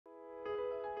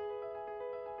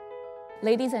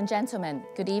Ladies and gentlemen,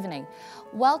 good evening.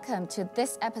 Welcome to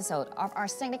this episode of our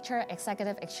signature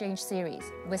executive exchange series,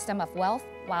 Wisdom of Wealth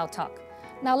WoW Talk.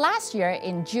 Now, last year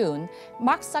in June,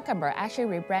 Mark Zuckerberg actually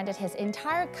rebranded his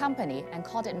entire company and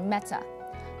called it Meta.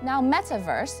 Now,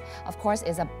 Metaverse, of course,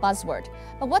 is a buzzword,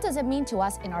 but what does it mean to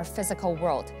us in our physical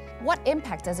world? What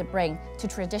impact does it bring to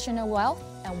traditional wealth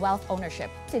and wealth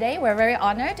ownership? Today, we're very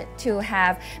honored to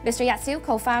have Mr. Yat Siu,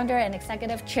 co-founder and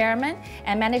executive chairman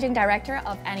and managing director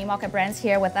of Animoca Brands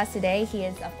here with us today. He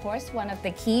is, of course, one of the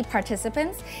key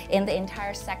participants in the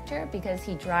entire sector because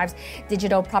he drives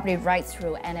digital property rights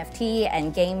through NFT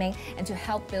and gaming and to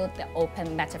help build the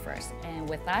open metaverse. And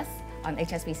with us, on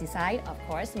HSBC side, of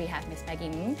course, we have Ms. Maggie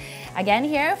Ng. Again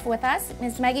here with us,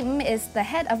 Ms. Maggie Ng is the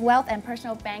head of wealth and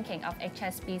personal banking of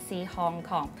HSBC Hong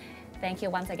Kong. Thank you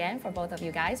once again for both of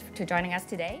you guys to joining us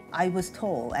today. I was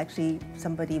told, actually,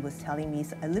 somebody was telling me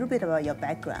a little bit about your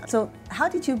background. So how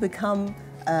did you become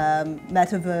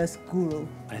Metaverse guru?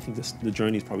 I think the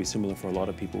journey is probably similar for a lot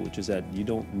of people, which is that you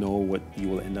don't know what you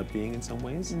will end up being in some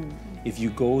ways. If you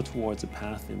go towards a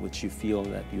path in which you feel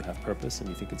that you have purpose and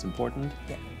you think it's important,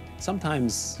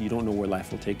 sometimes you don't know where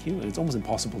life will take you, and it's almost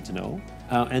impossible to know.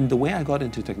 And the way I got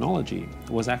into technology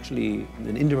was actually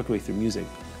an indirect way through music.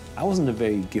 I wasn't a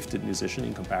very gifted musician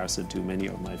in comparison to many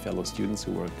of my fellow students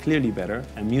who were clearly better,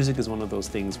 and music is one of those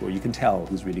things where you can tell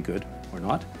who's really good or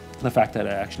not. The fact that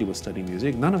I actually was studying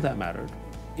music, none of that mattered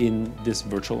in this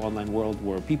virtual online world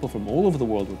where people from all over the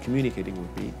world were communicating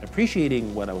with me,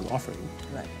 appreciating what I was offering,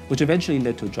 which eventually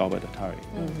led to a job at Atari.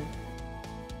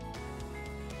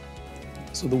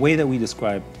 So the way that we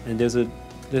describe, and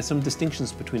there's some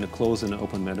distinctions between a closed and an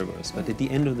open metaverse, but at the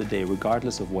end of the day,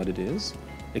 regardless of what it is,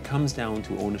 it comes down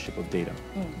to ownership of data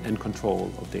and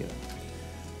control of data.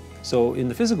 So in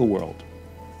the physical world,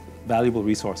 valuable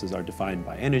resources are defined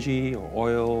by energy or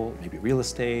oil, maybe real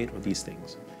estate or these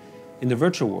things. In the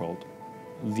virtual world,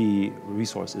 the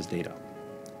resource is data.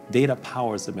 Data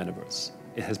powers the metaverse.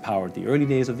 It has powered the early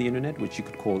days of the internet, which you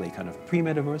could call a kind of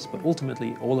pre-metaverse, but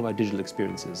ultimately all of our digital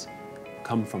experiences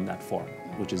come from that form,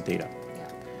 which is data.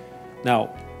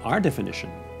 Now, our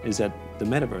definition is that the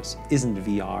metaverse isn't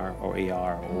VR or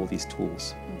AR or all these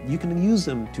tools. You can use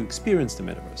them to experience the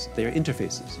metaverse. They are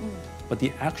interfaces. But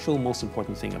the actual most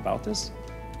important thing about this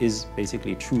is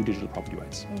basically true digital property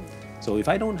rights. So if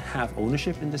I don't have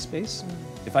ownership in this space,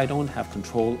 if I don't have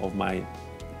control of my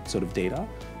sort of data,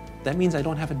 that means I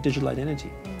don't have a digital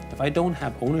identity. If I don't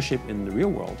have ownership in the real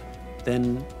world,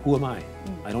 then who am I?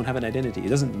 I don't have an identity. It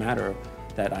doesn't matter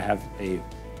that I have a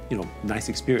nice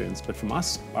experience, but from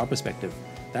our perspective,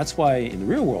 that's why in the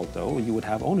real world though, you would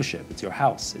have ownership. It's your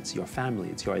house, it's your family,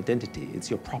 it's your identity, it's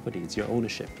your property, it's your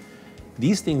ownership.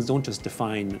 These things don't just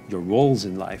define your roles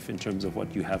in life in terms of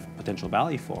what you have potential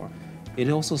value for, it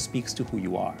also speaks to who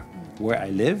you are. Where I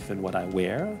live and what I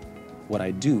wear, what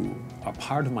I do are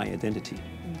part of my identity.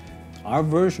 Our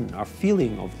version, our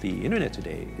feeling of the internet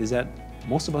today is that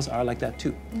most of us are like that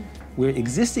too. We're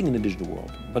existing in the digital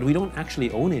world, but we don't actually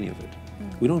own any of it.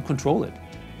 We don't control it.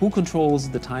 Who controls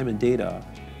the time and data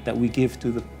that we give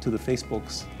to the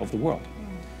Facebooks of the world?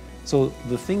 So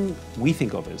the thing we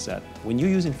think of is that when you're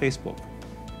using Facebook,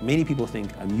 many people think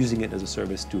I'm using it as a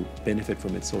service to benefit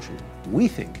from it socially. We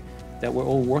think that we're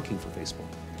all working for Facebook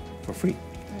for free.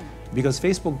 Because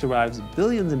Facebook derives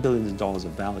billions and billions of dollars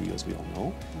of value, as we all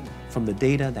know, from the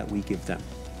data that we give them.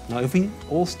 Now, if we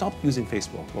all stop using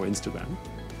Facebook or Instagram,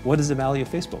 what is the value of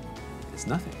Facebook? It's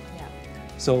nothing.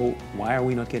 So why are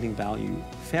we not getting value,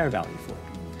 fair value for it?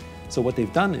 So what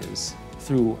they've done is,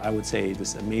 through, I would say,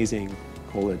 this amazing,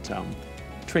 call it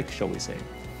trick, shall we say,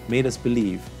 made us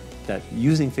believe that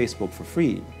using Facebook for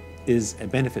free is a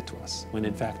benefit to us, when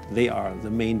in fact they are the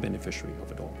main beneficiary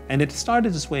of it all. And it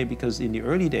started this way because in the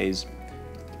early days,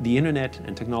 the internet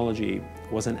and technology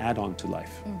was an add-on to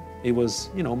life. It was,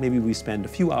 maybe we spend a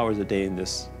few hours a day in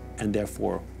this, and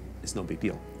therefore it's no big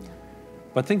deal.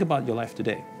 But think about your life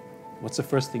today. What's the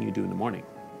first thing you do in the morning?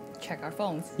 Check our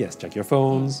phones. Yes, check your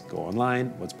phones, go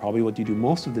online. What's probably what you do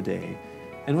most of the day?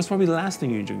 And what's probably the last thing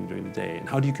you're doing during the day? And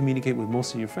how do you communicate with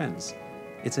most of your friends?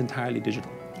 It's entirely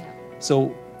digital.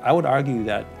 So I would argue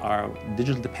that our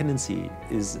digital dependency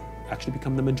is actually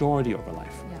become the majority of our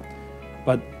life.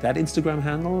 But that Instagram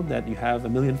handle that you have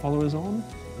 1 million followers on,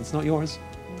 it's not yours.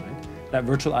 Right? That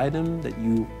virtual item that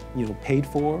you paid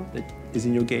for, that is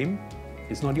in your game,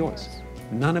 it's not yours.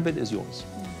 None of it is yours.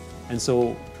 And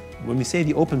so when we say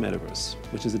the open metaverse,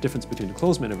 which is the difference between the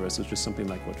closed metaverse, which is something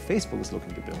like what Facebook is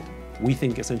looking to build, we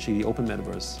think essentially the open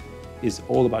metaverse is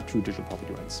all about true digital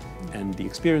property rights. And the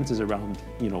experiences around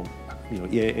AR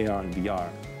and VR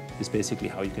is basically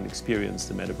how you can experience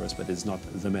the metaverse, but it's not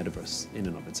the metaverse in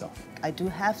and of itself. I do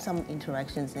have some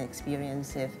interactions and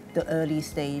experience with the early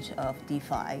stage of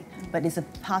DeFi, but it's a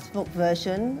passbook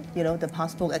version, the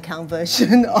passbook account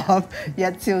version of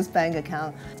Yat Siu's bank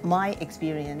account. My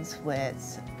experience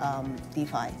with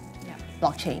DeFi,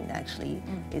 blockchain actually,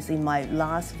 is in my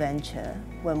last venture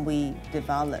when we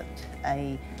developed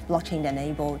a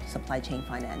blockchain-enabled supply chain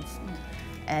finance.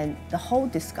 And the whole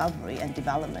discovery and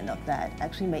development of that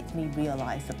actually made me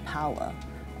realize the power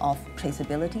of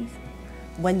traceabilities.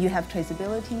 When you have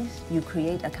traceabilities, you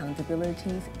create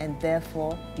accountabilities, and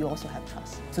therefore you also have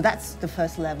trust. So that's the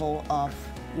first level of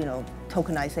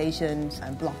tokenization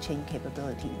and blockchain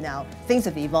capability. Now, things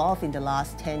have evolved in the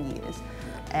last 10 years,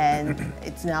 and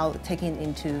it's now taken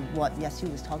into what Yat Siu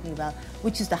was talking about,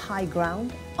 which is the high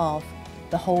ground of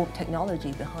the whole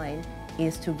technology behind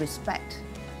is to respect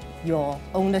your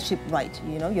ownership right,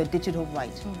 your digital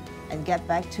right, and get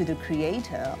back to the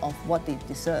creator of what they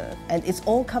deserve. And it's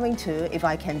all coming to, if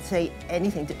I can say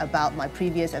anything about my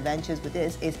previous adventures with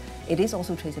this, it is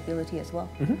also traceability as well.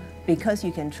 Because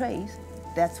you can trace,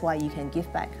 that's why you can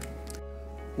give back.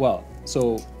 Well,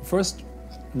 so first,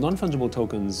 non-fungible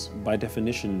tokens by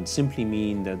definition simply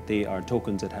mean that they are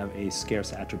tokens that have a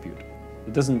scarce attribute.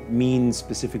 It doesn't mean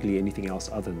specifically anything else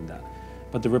other than that.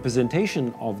 But the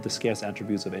representation of the scarce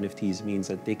attributes of NFTs means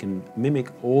that they can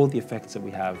mimic all the effects that we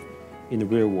have in the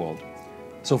real world.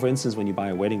 So for instance, when you buy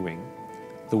a wedding ring,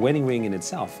 the wedding ring in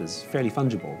itself is fairly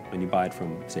fungible when you buy it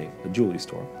from, say, a jewelry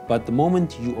store. But the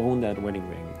moment you own that wedding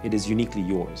ring, it is uniquely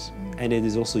yours. And it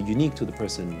is also unique to the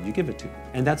person you give it to.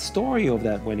 And that story of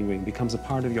that wedding ring becomes a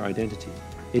part of your identity.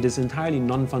 It is entirely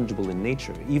non-fungible in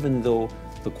nature, even though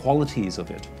the qualities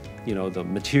of it, the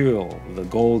material, the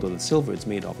gold or the silver it's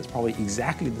made of is probably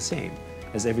exactly the same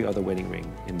as every other wedding ring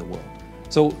in the world.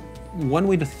 So one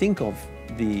way to think of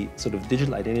the sort of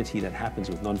digital identity that happens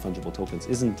with non-fungible tokens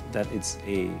isn't that is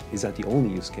that the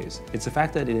only use case. It's the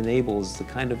fact that it enables the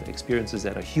kind of experiences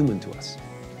that are human to us,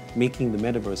 making the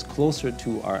metaverse closer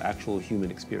to our actual human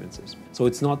experiences. So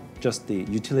it's not just the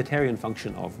utilitarian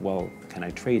function of, well, can I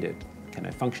trade it? Can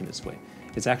I function this way?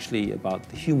 It's actually about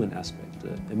the human aspect,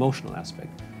 the emotional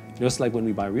aspect. Just like when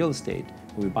we buy real estate,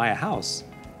 when we buy a house,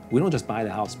 we don't just buy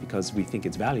the house because we think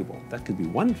it's valuable. That could be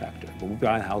one factor. But we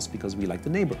buy a house because we like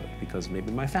the neighborhood, because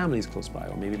maybe my family is close by,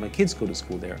 or maybe my kids go to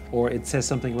school there, or it says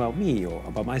something about me or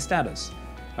about my status,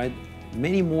 right?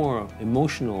 Many more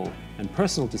emotional and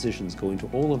personal decisions go into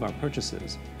all of our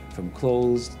purchases, from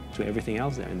clothes to everything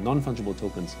else there, and non-fungible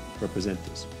tokens represent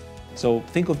this. So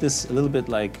think of this a little bit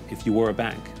like if you were a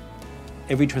bank.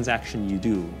 Every transaction you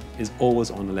do is always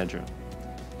on a ledger.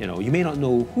 You may not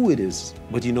know who it is,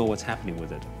 but you know what's happening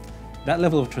with it. That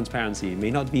level of transparency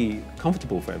may not be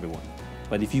comfortable for everyone,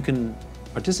 but if you can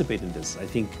participate in this, I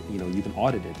think you can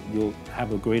audit it. You'll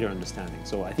have a greater understanding.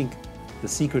 So I think the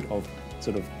secret of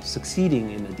sort of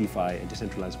succeeding in a DeFi, a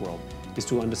decentralized world, is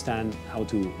to understand how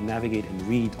to navigate and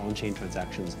read on-chain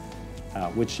transactions,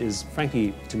 which is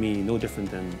frankly to me no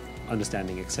different than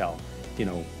understanding Excel,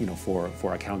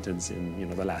 for accountants in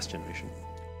the last generation.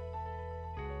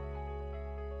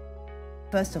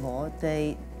 First of all,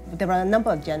 there are a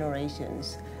number of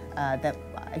generations that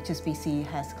HSBC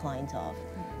has clients of.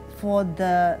 For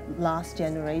the last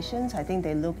generations, I think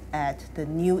they look at the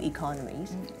new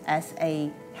economies as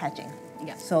a hedging.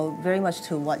 Yeah. So very much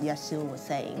to what Yat Siu was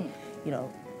saying,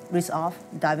 risk off,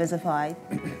 diversify,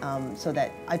 so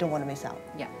that I don't want to miss out.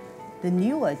 Yeah. The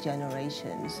newer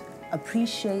generations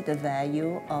appreciate the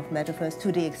value of Metaverse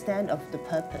to the extent of the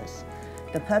purpose.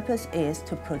 The purpose is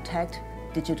to protect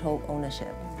digital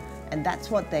ownership. And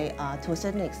that's what they are, to a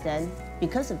certain extent,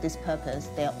 because of this purpose,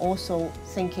 they're also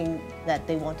thinking that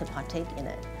they want to partake in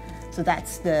it. So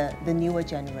that's the newer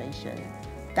generation.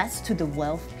 That's to the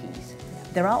wealth piece.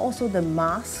 There are also the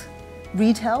mass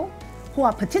retail who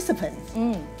are participants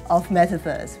of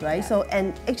Metaverse, right? Yeah. So,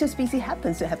 and HSBC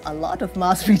happens to have a lot of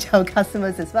mass retail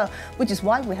customers as well, which is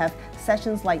why we have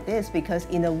sessions like this, because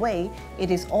in a way,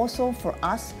 it is also for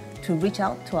us to reach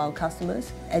out to our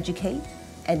customers, educate,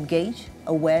 engage,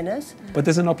 awareness. But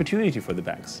there's an opportunity for the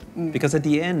banks, because at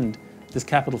the end, this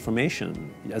capital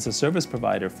formation as a service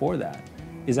provider for that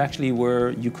is actually where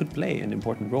you could play an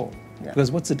important role. Yeah.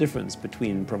 Because what's the difference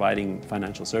between providing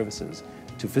financial services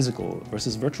to physical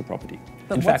versus virtual property?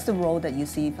 But what's the role that you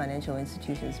see financial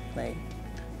institutions play?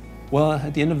 Well,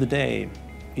 at the end of the day,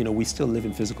 we still live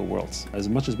in physical worlds. As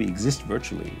much as we exist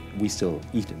virtually, we still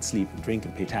eat and sleep and drink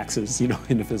and pay taxes,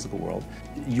 in the physical world.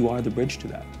 You are the bridge to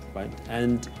that, right?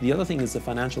 And the other thing is the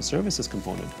financial services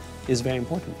component is very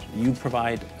important. You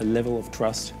provide a level of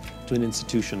trust to an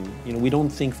institution. We don't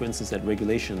think, for instance, that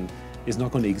regulation is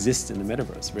not going to exist in the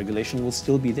metaverse. Regulation will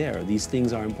still be there. These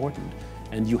things are important,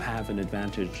 and you have an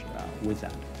advantage with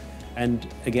that. And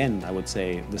again, I would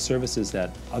say the services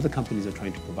that other companies are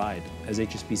trying to provide, as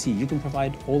HSBC, you can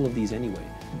provide all of these anyway.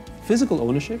 Physical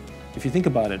ownership, if you think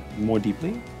about it more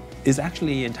deeply, is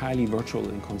actually entirely virtual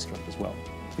in construct as well.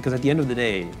 Because at the end of the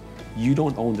day, you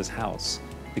don't own this house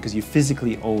because you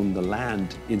physically own the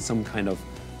land in some kind of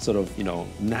sort of,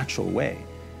 natural way.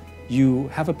 You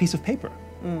have a piece of paper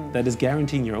that is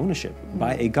guaranteeing your ownership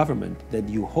by a government that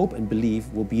you hope and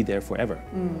believe will be there forever.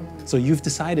 So you've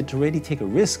decided to really take a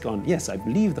risk on, yes, I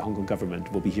believe the Hong Kong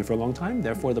government will be here for a long time,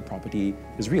 therefore the property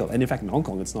is real. And in fact, in Hong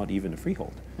Kong, it's not even a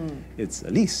freehold, it's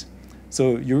a lease.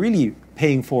 So you're really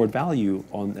paying forward value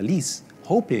on a lease,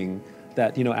 hoping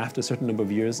that after a certain number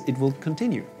of years, it will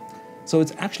continue. So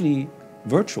it's actually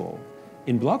virtual.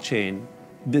 In blockchain,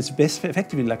 it's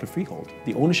effectively like a freehold.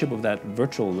 The ownership of that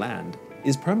virtual land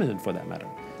is permanent for that matter.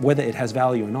 Whether it has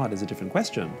value or not is a different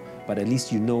question, but at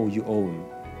least you own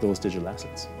those digital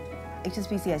assets.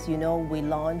 HSBC, as you know, we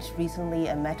launched recently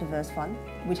a Metaverse fund,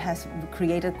 which has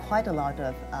created quite a lot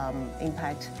of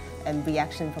impact and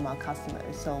reaction from our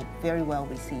customers, so very well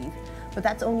received. But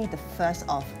that's only the first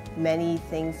of many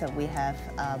things that we have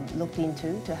looked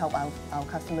into to help our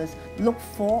customers look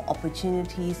for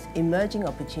opportunities, emerging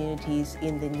opportunities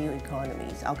in the new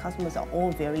economies. Our customers are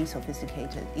all very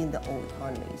sophisticated in the old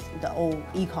economies, the old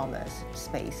e-commerce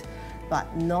space,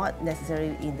 but not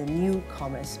necessarily in the new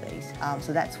commerce space.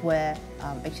 So that's where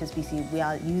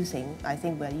HSBC, I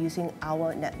think we're using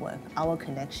our network, our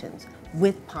connections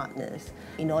with partners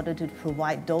in order to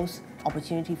provide those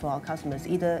opportunities for our customers,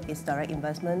 either it's direct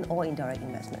investment or indirect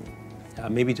investment.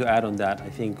 Maybe to add on that, I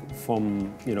think for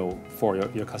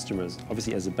your customers,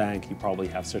 obviously as a bank, you probably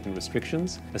have certain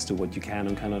restrictions as to what you can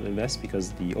and cannot invest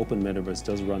because the open metaverse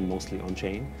does run mostly on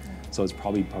chain. So it's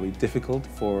probably difficult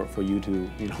for you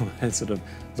to sort of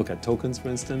look at tokens, for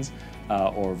instance,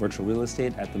 or virtual real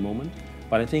estate at the moment.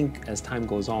 But I think as time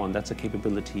goes on, that's a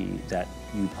capability that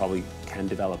you probably can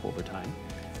develop over time.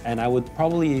 And I would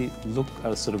probably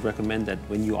sort of recommend that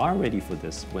when you are ready for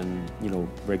this, when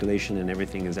regulation and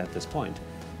everything is at this point,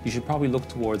 you should probably look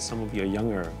towards some of your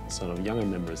younger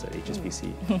members at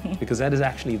HSBC, because that is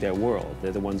actually their world.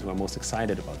 They're the ones who are most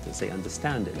excited about this. They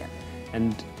understand it. Yeah.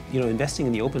 And investing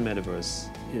in the open metaverse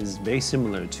is very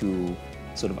similar to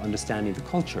sort of understanding the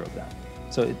culture of that.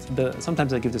 So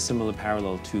sometimes I give this similar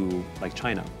parallel to like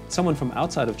China. Someone from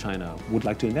outside of China would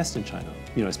like to invest in China,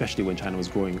 especially when China was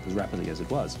growing as rapidly as it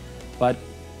was, but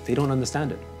they don't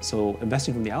understand it. So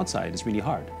investing from the outside is really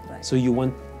hard. Right. So you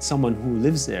want someone who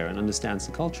lives there and understands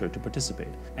the culture to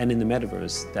participate. And in the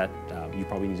metaverse, that you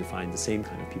probably need to find the same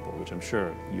kind of people, which I'm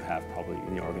sure you have probably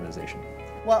in your organization.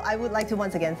 Well, I would like to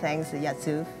once again thank Mr Yat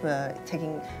Siu for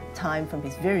taking time from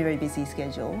his very, very busy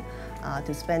schedule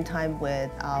to spend time with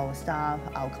our staff,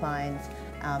 our clients,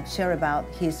 share about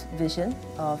his vision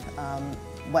of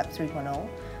Web 3.0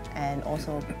 and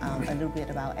also a little bit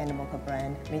about Animoca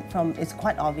Brand. I mean, it's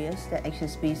quite obvious that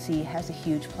HSBC has a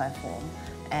huge platform.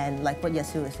 And like what Yat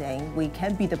Siu was saying, we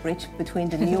can be the bridge between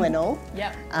the new and old.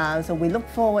 Yep. So we look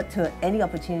forward to any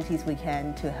opportunities we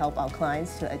can to help our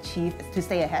clients to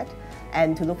stay ahead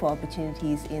and to look for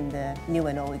opportunities in the new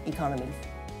and old economies.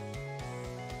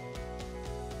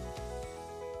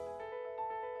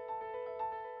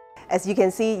 As you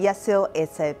can see, Yat Siu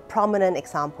is a prominent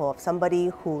example of somebody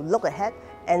who look ahead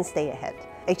and stay ahead.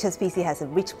 HSBC has a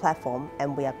rich platform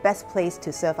and we are best placed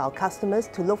to serve our customers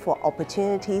to look for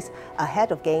opportunities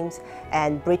ahead of games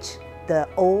and bridge the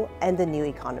old and the new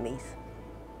economies.